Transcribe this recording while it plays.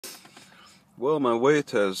Well, my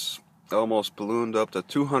weight has almost ballooned up to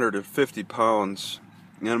 250 pounds,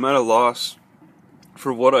 and I'm at a loss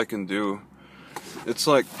for what I can do. It's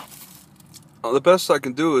like the best I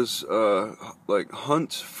can do is like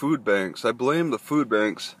hunt food banks. I blame the food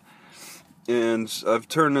banks, and I've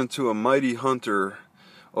turned into a mighty hunter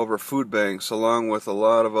over food banks, along with a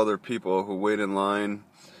lot of other people who wait in line,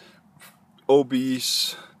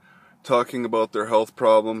 obese, talking about their health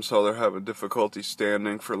problems, how they're having difficulty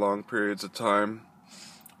standing for long periods of time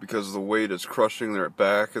because the weight is crushing their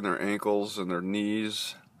back and their ankles and their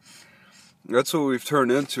knees. That's what we've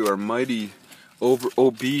turned into, our mighty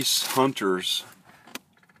obese hunters.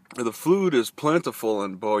 The food is plentiful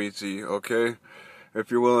in Boise, okay? If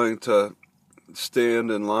you're willing to stand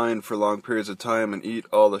in line for long periods of time and eat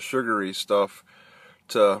all the sugary stuff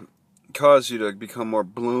to cause you to become more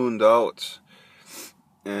ballooned out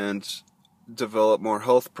and develop more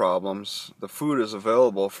health problems, the food is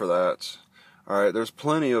available for that. Alright, there's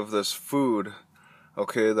plenty of this food,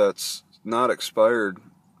 okay, that's not expired,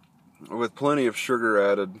 with plenty of sugar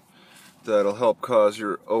added, that'll help cause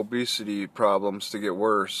your obesity problems to get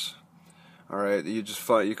worse. Alright, you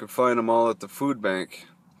can find them all at the food bank.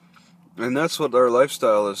 And that's what our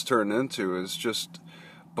lifestyle has turned into, is just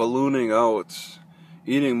ballooning out,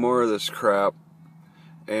 eating more of this crap,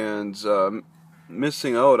 and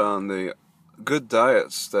missing out on the good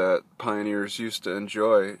diets that pioneers used to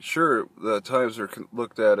enjoy. Sure, the times are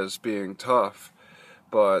looked at as being tough,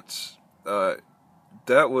 but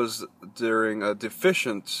that was during a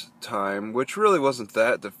deficient time, which really wasn't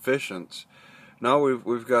that deficient. Now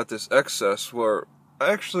we've got this excess where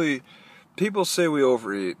actually people say we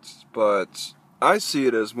overeat, but I see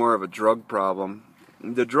it as more of a drug problem.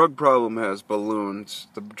 The drug problem has ballooned.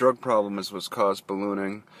 The drug problem is what's caused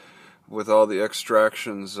ballooning, with all the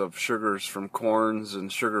extractions of sugars from corns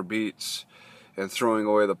and sugar beets and throwing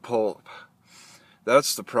away the pulp.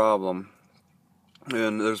 That's the problem.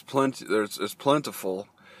 And it's plentiful.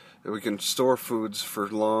 We can store foods for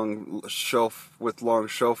long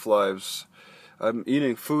shelf lives. I'm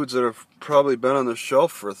eating foods that have probably been on the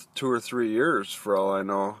shelf for 2 or 3 years, for all I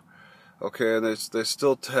know. Okay, and they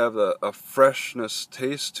still have a freshness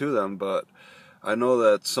taste to them, but I know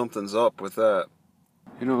that something's up with that.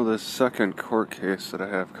 You know, this second court case that I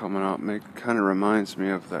have coming up kind of reminds me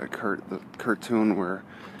of that the cartoon where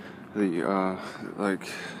the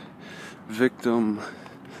victim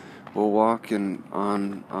will walk in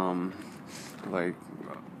on like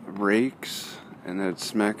rakes, and it'd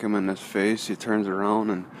smack him in his face. He turns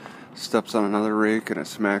around and steps on another rake, and it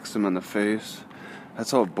smacks him in the face.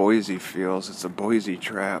 That's how Boise feels. It's a Boise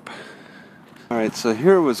trap. Alright, so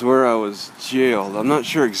here was where I was jailed. I'm not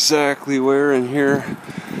sure exactly where in here.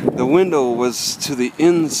 The window was to the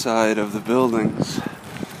inside of the buildings.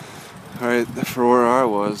 Alright, for where I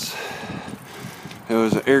was. There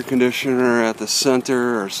was an air conditioner at the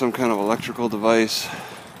center, or some kind of electrical device.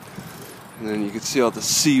 And then you could see all the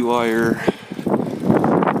C wire.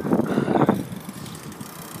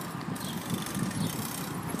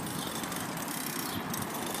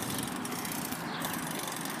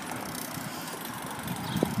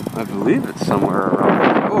 I believe it's somewhere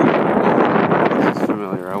around. Oh, this is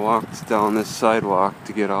familiar. I walked down this sidewalk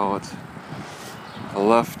to get out. I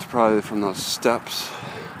left probably from those steps.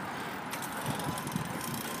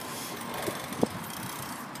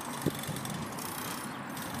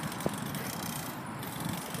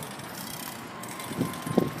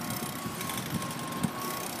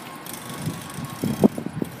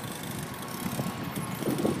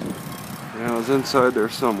 Yeah, I was inside there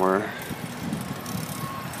somewhere.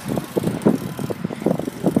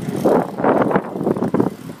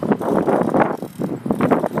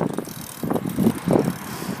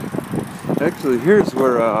 Actually, here's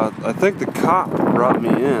where I think the cop brought me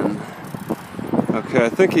in. Okay, I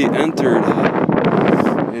think he entered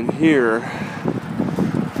in here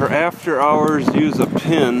for after hours, use a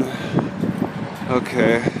pin.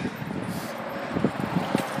 Okay.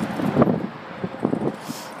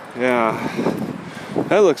 Yeah,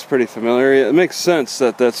 that looks pretty familiar. It makes sense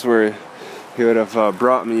that that's where he would have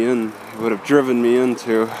brought me in, would have driven me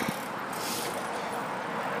into.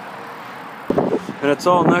 And it's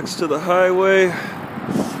all next to the highway.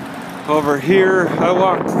 Over here, I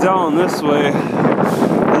walked down this way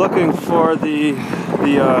looking for the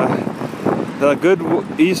Good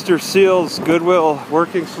Easter Seals Goodwill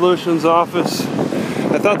Working Solutions office.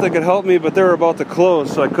 I thought they could help me, but they were about to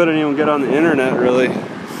close, so I couldn't even get on the internet really.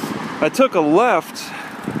 I took a left.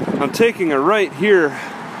 I'm taking a right here.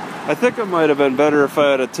 I think it might have been better if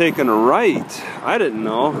I had taken a right. I didn't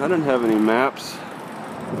know. I didn't have any maps.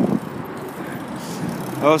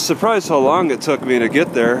 I was surprised how long it took me to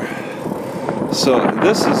get there. So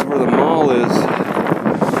this is where the mall is.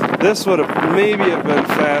 This would have maybe have been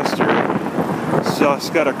faster.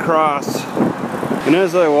 Just got to cross. And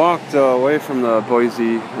as I walked away from the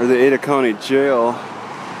Boise, or the Ada County Jail,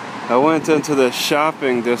 I went into the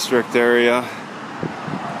shopping district area.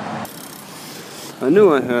 I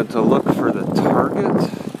knew I had to look for the Target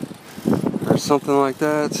or something like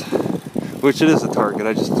that, which it is a Target,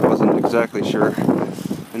 I just wasn't exactly sure.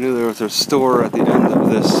 I knew there was a store at the end of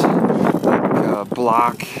this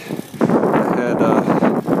block that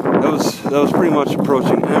was pretty much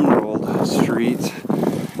approaching Emerald Street,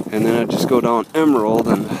 and then I'd just go down Emerald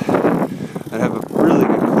and I'd have a really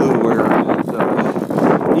good clue where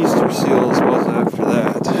the Easter Seals was after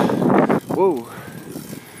that. Whoa.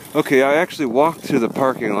 Okay, I actually walked through the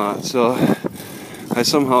parking lot, so I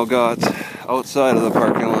somehow got outside of the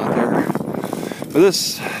parking lot there. But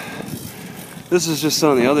this is just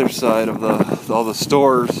on the other side of all the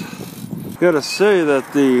stores. Gotta say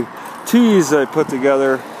that the teas I put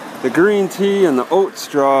together, the green tea and the oat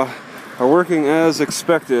straw, are working as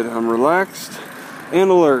expected. I'm relaxed and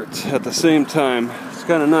alert at the same time. It's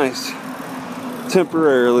kind of nice.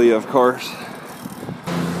 Temporarily, of course.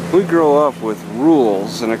 We grow up with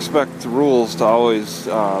rules and expect rules to always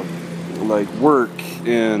like work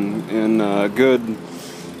in good,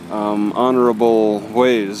 honorable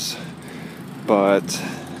ways. But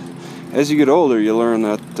as you get older, you learn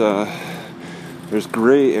that there's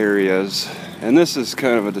gray areas, and this is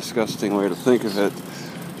kind of a disgusting way to think of it.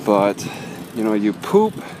 But you know, you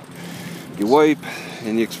poop, you wipe,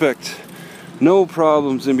 and you expect no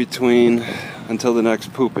problems in between until the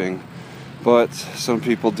next pooping. But some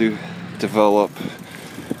people do develop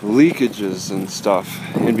leakages and stuff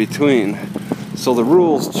in between. So the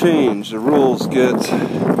rules change. The rules get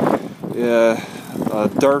a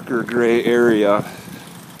darker gray area.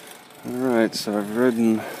 Alright, so I've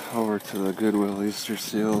ridden over to the Goodwill Easter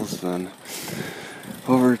Seals, then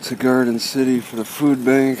over to Garden City for the food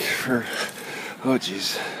bank for, oh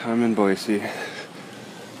geez, I'm in Boise.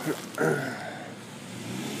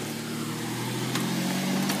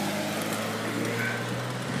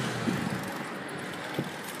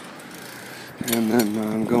 And then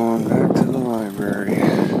I'm going back to the library.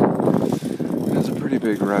 It's a pretty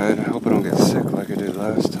big ride. I hope I don't get sick like I did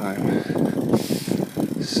last time.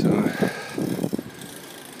 So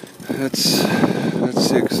that's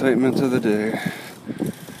the excitement of the day.